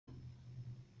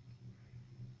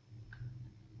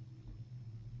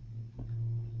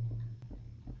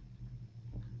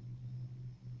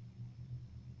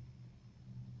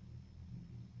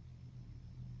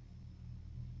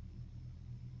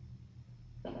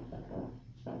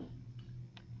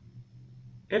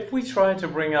If we try to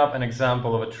bring up an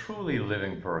example of a truly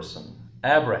living person,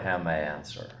 Abraham may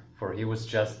answer, for he was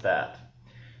just that.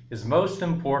 His most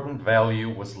important value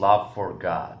was love for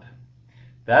God.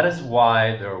 That is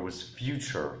why there was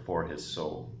future for his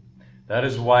soul. That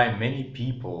is why many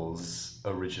peoples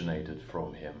originated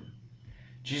from him.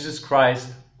 Jesus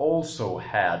Christ also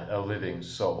had a living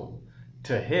soul.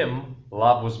 To him,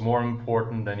 love was more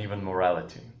important than even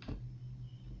morality.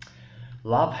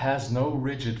 Love has no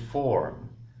rigid form,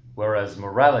 whereas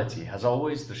morality has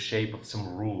always the shape of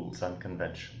some rules and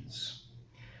conventions.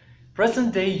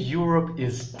 Present-day Europe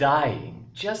is dying,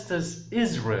 just as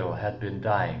Israel had been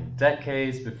dying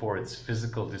decades before its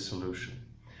physical dissolution.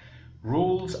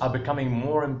 Rules are becoming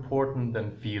more important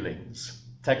than feelings.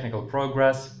 Technical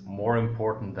progress more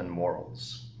important than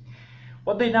morals.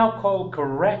 What they now call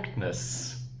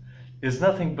correctness is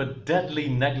nothing but deadly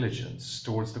negligence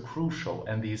towards the crucial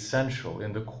and the essential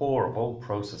in the core of all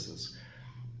processes.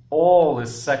 All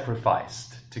is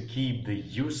sacrificed to keep the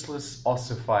useless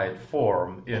ossified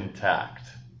form intact.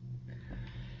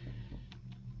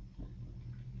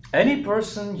 Any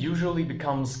person usually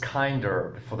becomes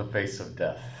kinder before the face of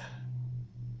death.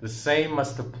 The same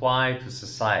must apply to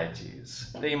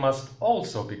societies. They must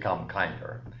also become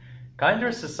kinder.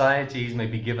 Kinder societies may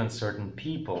be given certain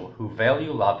people who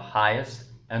value love highest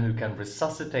and who can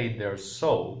resuscitate their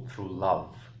soul through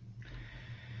love.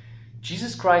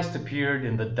 Jesus Christ appeared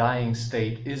in the dying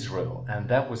state Israel, and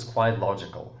that was quite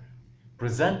logical.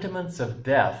 Presentiments of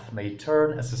death may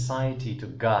turn a society to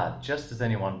God just as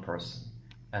any one person,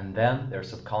 and then their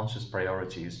subconscious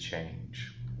priorities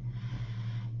change.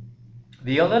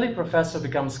 The elderly professor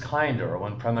becomes kinder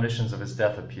when premonitions of his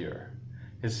death appear.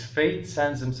 His fate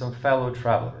sends him some fellow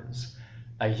travelers,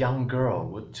 a young girl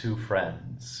with 2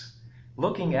 friends.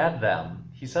 Looking at them,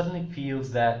 he suddenly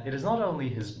feels that it is not only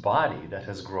his body that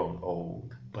has grown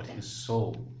old, but his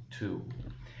soul too.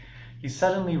 He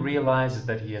suddenly realizes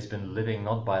that he has been living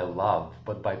not by love,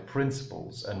 but by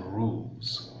principles and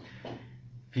rules.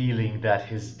 Feeling that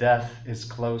his death is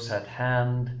close at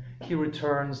hand, he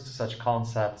returns to such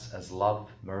concepts as love,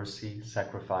 mercy,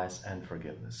 sacrifice, and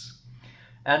forgiveness.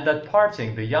 And at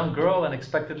parting, the young girl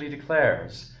unexpectedly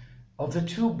declares, "Of the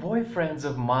 2 boyfriends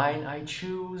of mine, I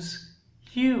choose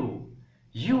you.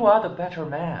 You are the better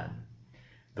man."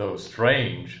 Though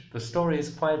strange, the story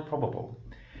is quite probable.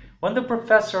 When the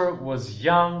professor was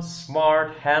young,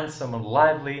 smart, handsome, and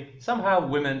lively, somehow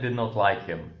women did not like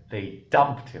him. They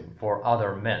dumped him for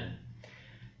other men.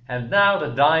 And now the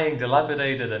dying,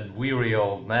 dilapidated, and weary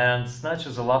old man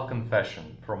snatches a love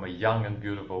confession from a young and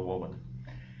beautiful woman.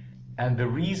 And the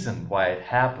reason why it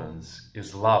happens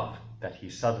is love that he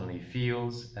suddenly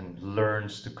feels and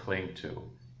learns to cling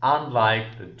to,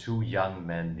 unlike the 2 young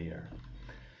men near.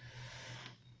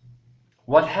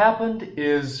 What happened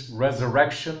is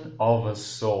resurrection of a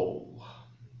soul.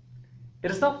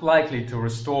 It is not likely to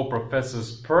restore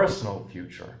Professor's personal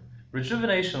future.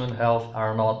 Rejuvenation and health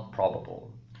are not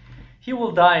probable. He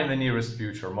will die in the nearest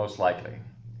future, most likely.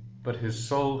 But his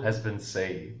soul has been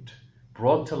saved,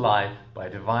 brought to life by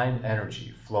divine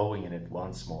energy flowing in it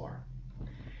once more.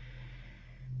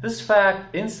 This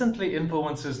fact instantly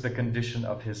influences the condition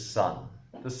of his son.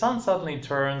 The son suddenly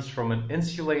turns from an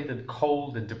insulated,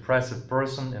 cold, and depressive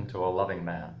person into a loving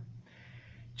man.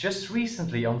 Just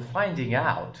recently, on finding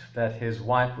out that his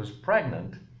wife was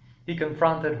pregnant, he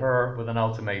confronted her with an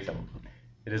ultimatum.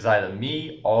 It is either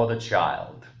me or the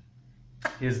child.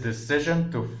 His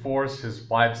decision to force his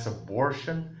wife's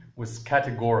abortion was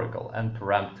categorical and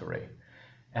peremptory.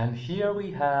 And here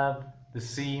we have the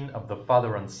scene of the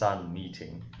father and son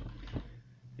meeting.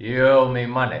 "You owe me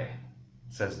money,"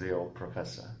 says the old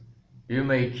professor. "You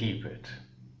may keep it."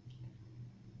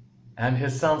 And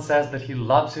his son says that he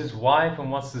loves his wife and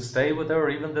wants to stay with her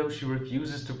even though she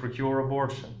refuses to procure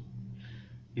abortion.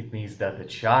 It means that the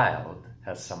child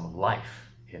has some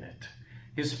life in it.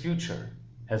 His future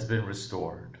has been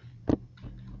restored.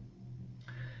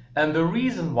 And the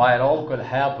reason why it all could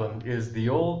happen is the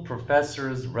old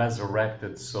professor's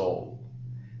resurrected soul.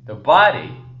 The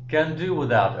body can do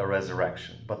without a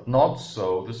resurrection, but not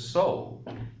so the soul.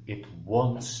 It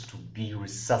wants to be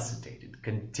resuscitated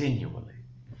continually.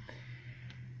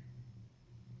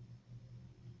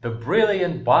 The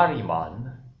brilliant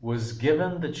Bariman was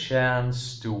given the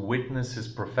chance to witness his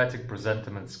prophetic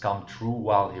presentiments come true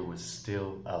while he was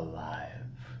still alive.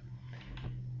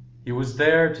 He was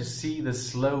there to see the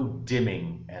slow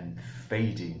dimming and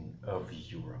fading of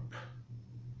Europe.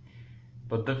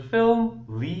 But the film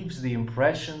leaves the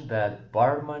impression that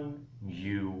Barman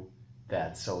knew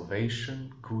that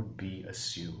salvation could be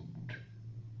assumed.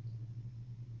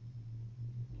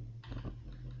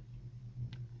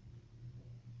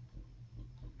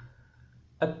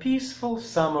 A peaceful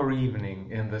summer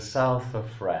evening in the south of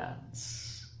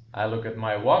France. I look at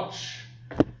my watch.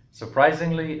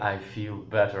 Surprisingly, I feel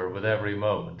better with every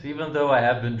moment, even though I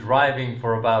have been driving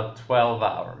for about 12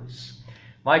 hours.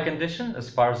 My condition,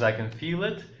 as far as I can feel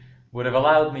it, would have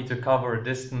allowed me to cover a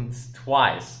distance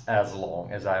twice as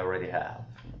long as I already have.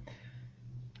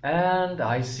 And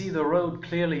I see the road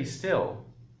clearly still,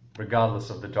 regardless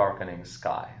of the darkening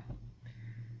sky.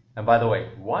 And by the way,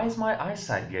 why is my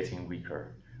eyesight getting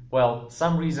weaker? Well,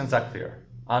 some reasons are clear: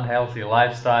 unhealthy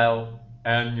lifestyle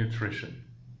and nutrition.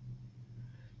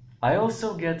 I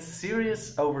also get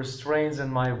serious overstrains in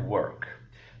my work,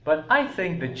 but I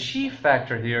think the chief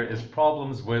factor here is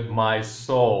problems with my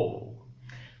soul.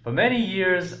 For many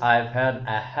years, I've had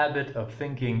a habit of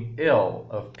thinking ill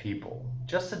of people,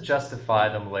 just to justify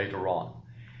them later on.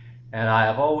 And I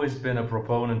have always been a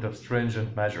proponent of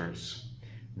stringent measures.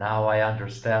 Now I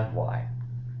understand why.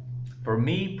 For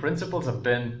me, principles have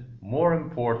been more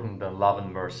important than love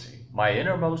and mercy. My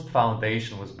innermost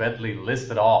foundation was badly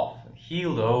listed off and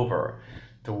healed over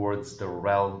towards the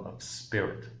realm of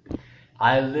spirit.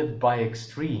 I lived by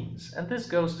extremes, and this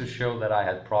goes to show that I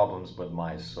had problems with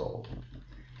my soul.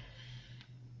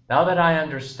 Now that I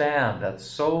understand that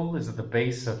soul is at the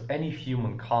base of any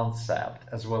human concept,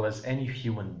 as well as any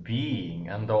human being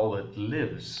and all that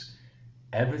lives,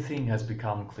 everything has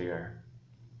become clear.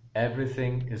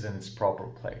 Everything is in its proper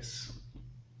place.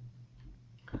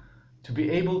 To be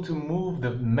able to move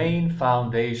the main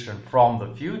foundation from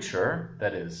the future,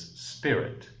 that is,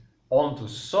 spirit, onto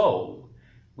soul,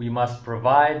 we must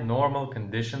provide normal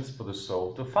conditions for the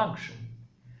soul to function.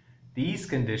 These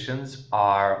conditions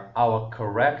are our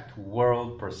correct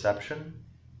world perception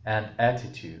and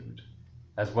attitude,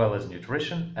 as well as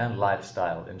nutrition and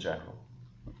lifestyle in general.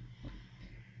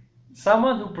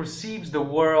 Someone who perceives the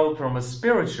world from a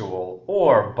spiritual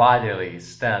or bodily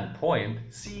standpoint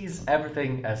sees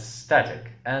everything as static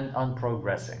and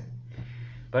unprogressing.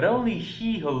 But only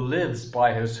he who lives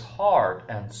by his heart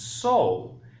and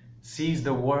soul sees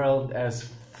the world as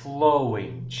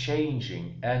flowing,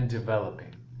 changing, and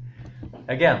developing.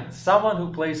 Again, someone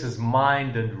who places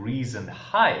mind and reason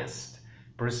highest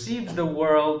perceives the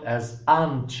world as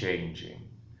unchanging.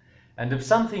 And if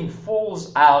something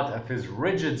falls out of his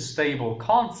rigid, stable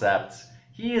concepts,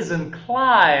 he is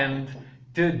inclined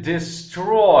to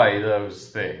destroy those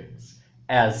things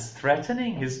as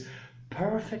threatening his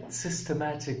perfect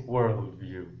systematic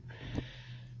worldview.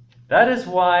 That is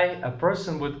why a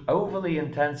person with overly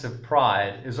intensive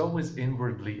pride is always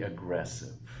inwardly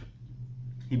aggressive.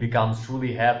 He becomes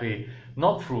truly happy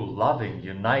not through loving,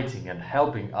 uniting, and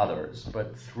helping others,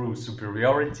 but through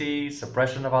superiority,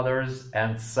 suppression of others,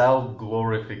 and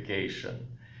self-glorification.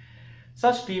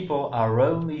 Such people are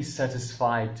only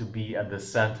satisfied to be at the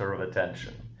center of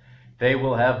attention. They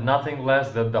will have nothing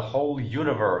less than the whole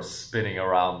universe spinning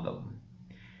around them.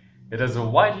 It is a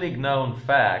widely known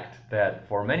fact that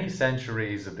for many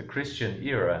centuries of the Christian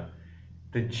era,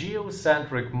 the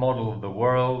geocentric model of the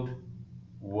world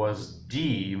was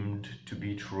deemed to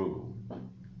be true.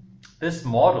 This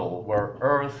model, where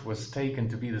Earth was taken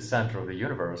to be the center of the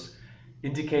universe,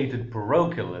 indicated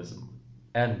parochialism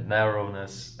and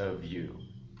narrowness of view.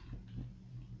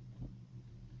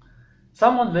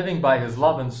 Someone living by his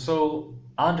love and soul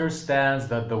understands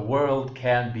that the world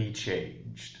can be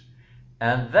changed,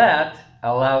 and that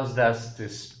allows us to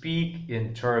speak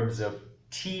in terms of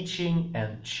teaching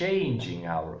and changing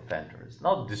our offenders,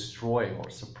 not destroying or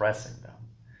suppressing them.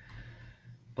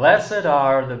 Blessed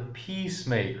are the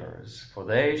peacemakers, for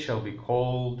they shall be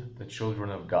called the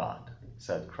children of God,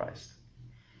 said Christ.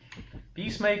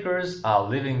 Peacemakers are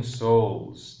living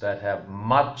souls that have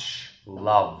much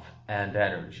love and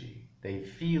energy. They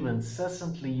feel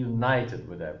incessantly united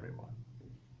with everyone.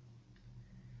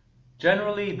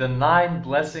 Generally, the 9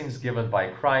 blessings given by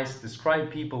Christ describe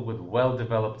people with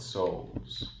well-developed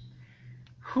souls.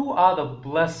 Who are the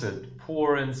blessed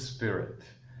poor in spirit?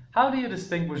 How do you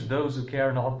distinguish those who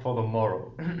care not for the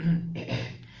morrow?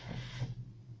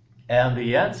 And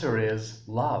the answer is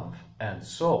love and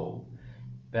soul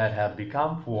that have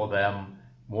become for them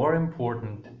more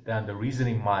important than the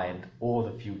reasoning mind or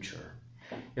the future.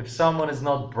 If someone is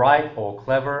not bright or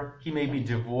clever, he may be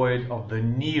devoid of the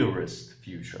nearest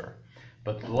future.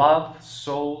 But love,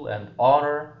 soul, and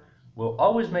honor will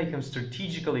always make him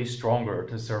strategically stronger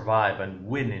to survive and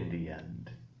win in the end.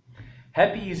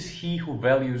 Happy is he who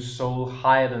values soul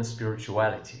higher than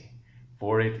spirituality,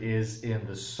 for it is in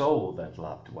the soul that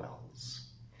love dwells.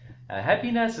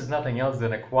 Happiness is nothing else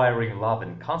than acquiring love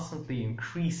and constantly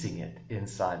increasing it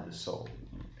inside the soul.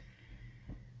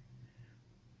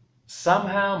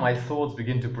 Somehow my thoughts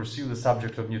begin to pursue the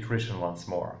subject of nutrition once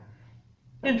more.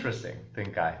 Interesting,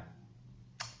 think I.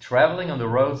 Traveling on the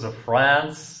roads of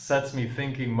France sets me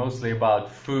thinking mostly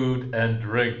about food and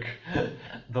drink.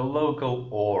 The local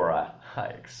aura, I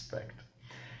expect.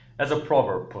 As a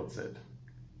proverb puts it,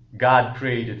 God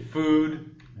created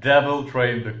food, devil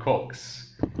trained the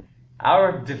cooks.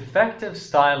 Our defective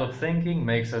style of thinking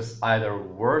makes us either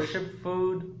worship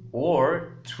food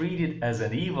or treat it as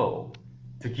an evil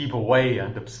to keep away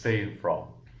and abstain from.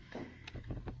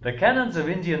 The canons of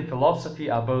Indian philosophy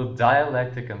are both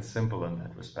dialectic and simple in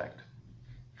that respect.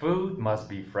 Food must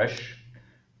be fresh.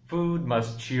 Food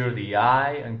must cheer the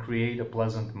eye and create a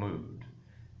pleasant mood.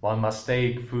 One must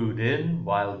take food in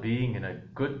while being in a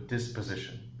good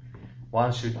disposition.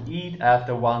 One should eat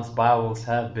after one's bowels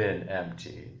have been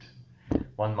emptied.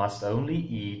 One must only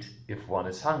eat if one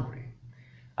is hungry.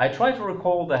 I try to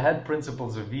recall the head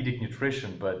principles of Vedic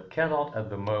nutrition, but cannot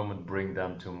at the moment bring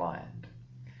them to mind.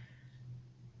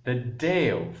 The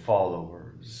Deo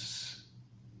followers,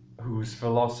 whose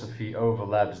philosophy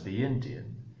overlaps the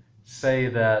Indian, say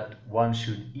that one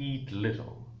should eat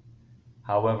little.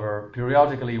 However,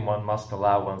 periodically one must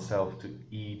allow oneself to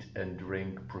eat and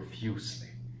drink profusely,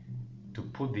 to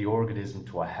put the organism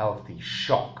to a healthy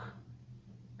shock,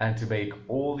 and to make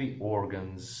all the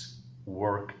organs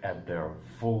work at their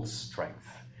full strength.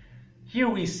 Here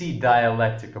we see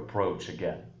dialectic approach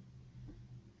again.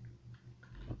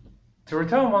 To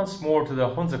return once more to the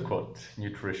Hunzakut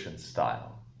nutrition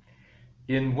style.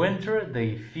 In winter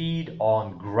they feed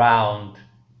on ground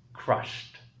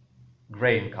crushed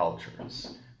grain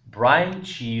cultures, brine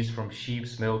cheese from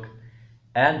sheep's milk,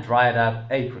 and dried up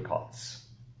apricots.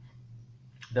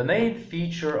 The main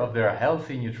feature of their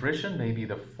healthy nutrition may be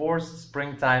the forced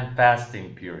springtime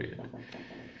fasting period,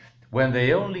 when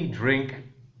they only drink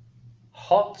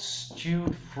hot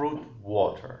stewed fruit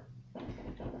water.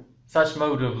 Such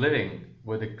mode of living,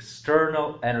 with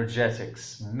external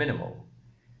energetics minimal,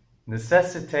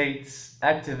 necessitates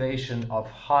activation of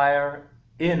higher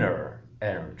inner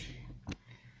energy.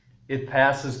 It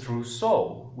passes through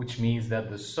soul, which means that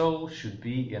the soul should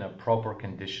be in a proper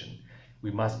condition.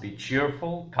 We must be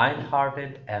cheerful,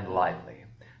 kind-hearted, and lively.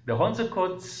 The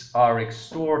Hunzakuts are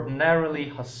extraordinarily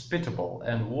hospitable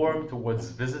and warm towards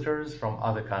visitors from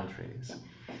other countries.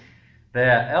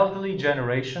 Their elderly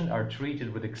generation are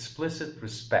treated with explicit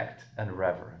respect and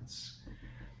reverence.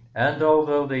 And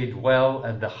although they dwell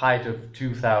at the height of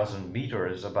 2,000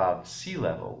 meters above sea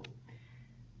level,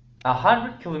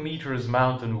 100 kilometers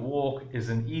mountain walk is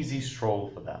an easy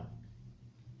stroll for them.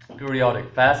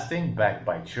 Periodic fasting, backed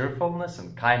by cheerfulness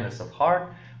and kindness of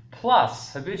heart,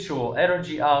 plus habitual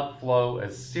energy outflow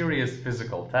as serious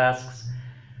physical tasks,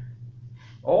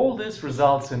 all this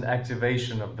results in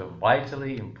activation of the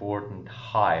vitally important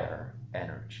higher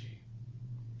energy.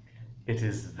 It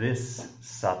is this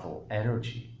subtle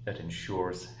energy that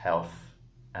ensures health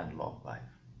and long life.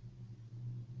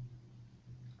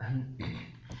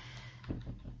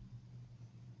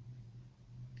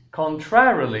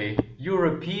 Contrarily,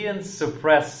 Europeans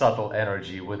suppress subtle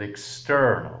energy with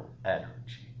external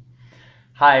energy.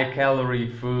 High-calorie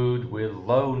food with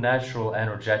low natural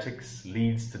energetics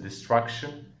leads to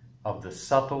destruction of the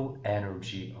subtle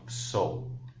energy of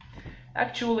soul.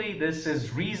 Actually, this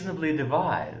is reasonably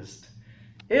devised.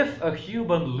 If a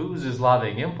human loses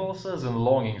loving impulses and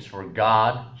longings for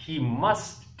God, he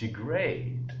must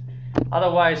degrade.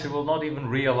 Otherwise, he will not even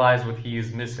realize what he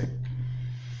is missing.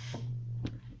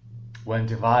 When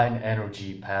divine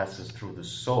energy passes through the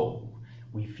soul,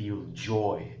 we feel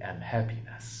joy and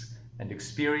happiness and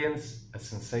experience a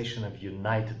sensation of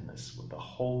unitedness with the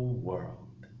whole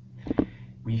world.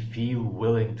 We feel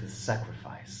willing to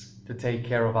sacrifice, to take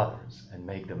care of others and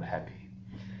make them happy.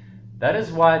 That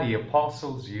is why the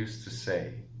apostles used to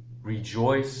say,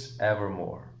 "Rejoice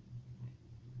evermore."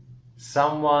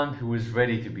 Someone who is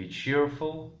ready to be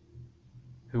cheerful,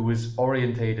 who is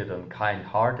orientated on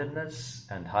kind-heartedness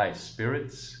and high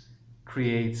spirits,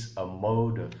 creates a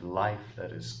mode of life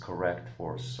that is correct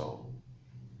for soul.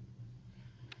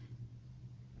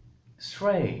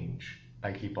 Strange,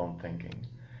 I keep on thinking.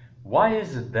 Why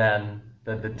is it then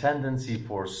that the tendency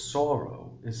for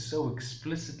sorrow is so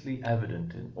explicitly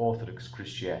evident in Orthodox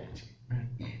Christianity?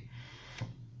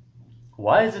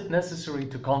 Why is it necessary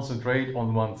to concentrate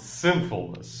on one's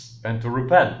sinfulness and to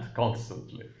repent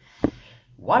constantly?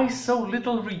 Why so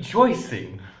little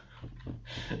rejoicing?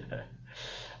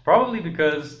 Probably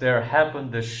because there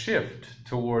happened a shift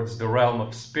towards the realm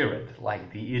of spirit,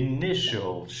 like the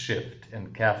initial shift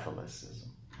in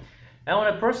Catholicism. And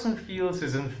when a person feels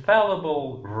his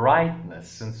infallible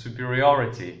rightness and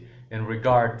superiority in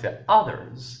regard to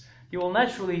others, he will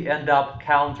naturally end up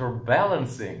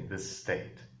counterbalancing this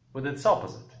state with its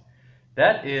opposite.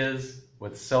 That is,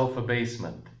 with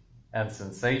self-abasement and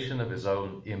sensation of his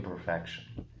own imperfection.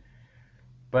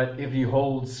 But if you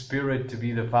hold spirit to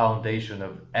be the foundation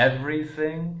of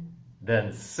everything,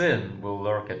 then sin will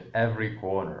lurk at every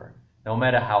corner, no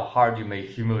matter how hard you may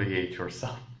humiliate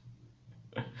yourself.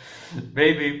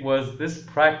 Maybe it was this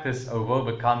practice of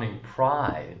overcoming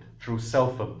pride through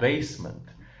self-abasement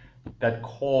that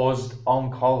caused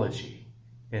oncology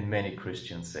in many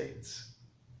Christian saints.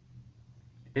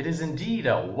 It is indeed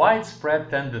a widespread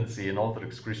tendency in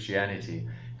Orthodox Christianity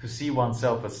to see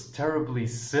oneself as terribly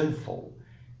sinful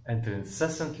and to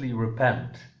incessantly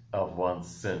repent of one's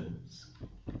sins.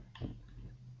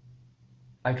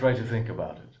 I try to think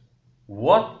about it.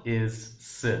 What is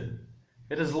sin?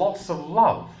 It is loss of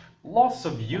love, loss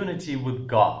of unity with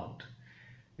God.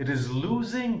 It is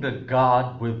losing the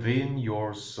God within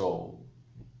your soul.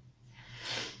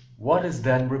 What is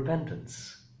then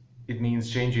repentance? It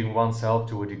means changing oneself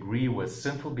to a degree where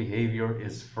sinful behavior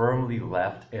is firmly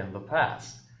left in the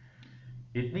past.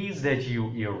 It means that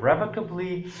you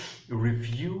irrevocably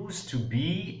refuse to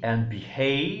be and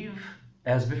behave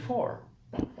as before.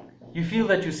 You feel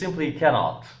that you simply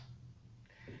cannot.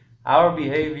 Our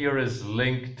behavior is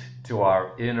linked to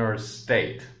our inner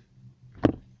state.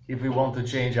 If we want to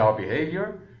change our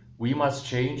behavior, we must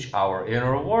change our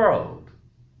inner world.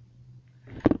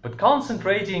 But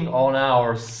concentrating on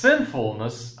our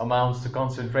sinfulness amounts to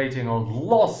concentrating on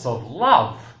loss of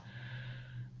love,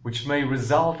 which may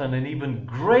result in an even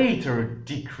greater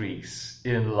decrease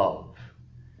in love.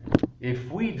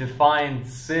 If we define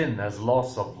sin as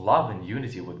loss of love and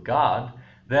unity with God,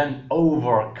 then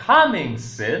overcoming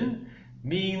sin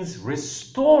means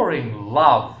restoring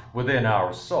love within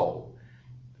our soul.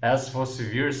 As for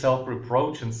severe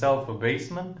self-reproach and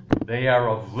self-abasement, they are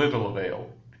of little avail,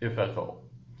 if at all.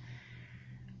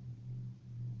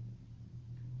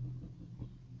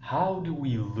 How do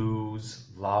we lose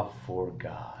love for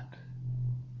God?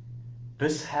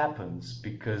 This happens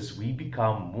because we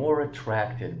become more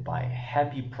attracted by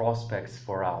happy prospects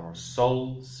for our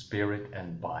soul, spirit,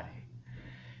 and body.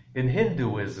 In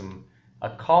Hinduism,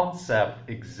 a concept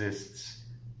exists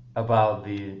about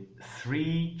the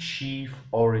three chief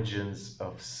origins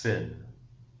of sin.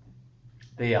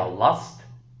 They are lust,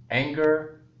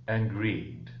 anger, and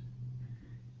greed.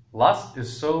 Lust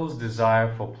is soul's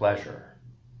desire for pleasure.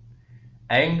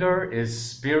 Anger is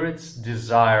spirit's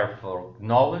desire for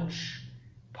knowledge,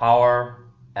 power,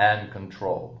 and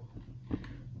control.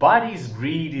 Body's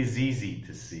greed is easy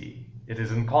to see. It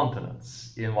is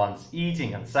incontinence in one's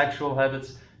eating and sexual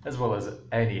habits, as well as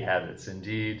any habits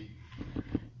indeed.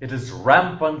 It is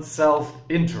rampant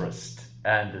self-interest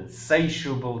and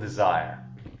insatiable desire.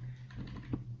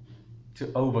 To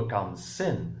overcome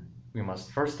sin, we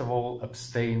must first of all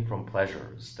abstain from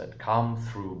pleasures that come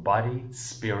through body,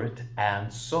 spirit,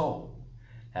 and soul.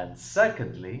 And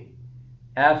secondly,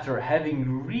 after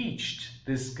having reached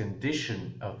this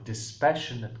condition of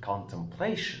dispassionate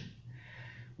contemplation,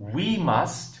 we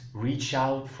must reach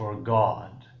out for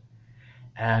God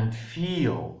and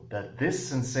feel that this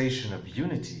sensation of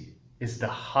unity is the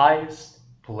highest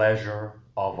pleasure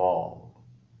of all.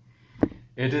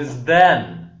 It is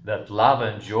then that love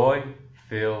and joy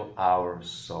fill our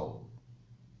soul.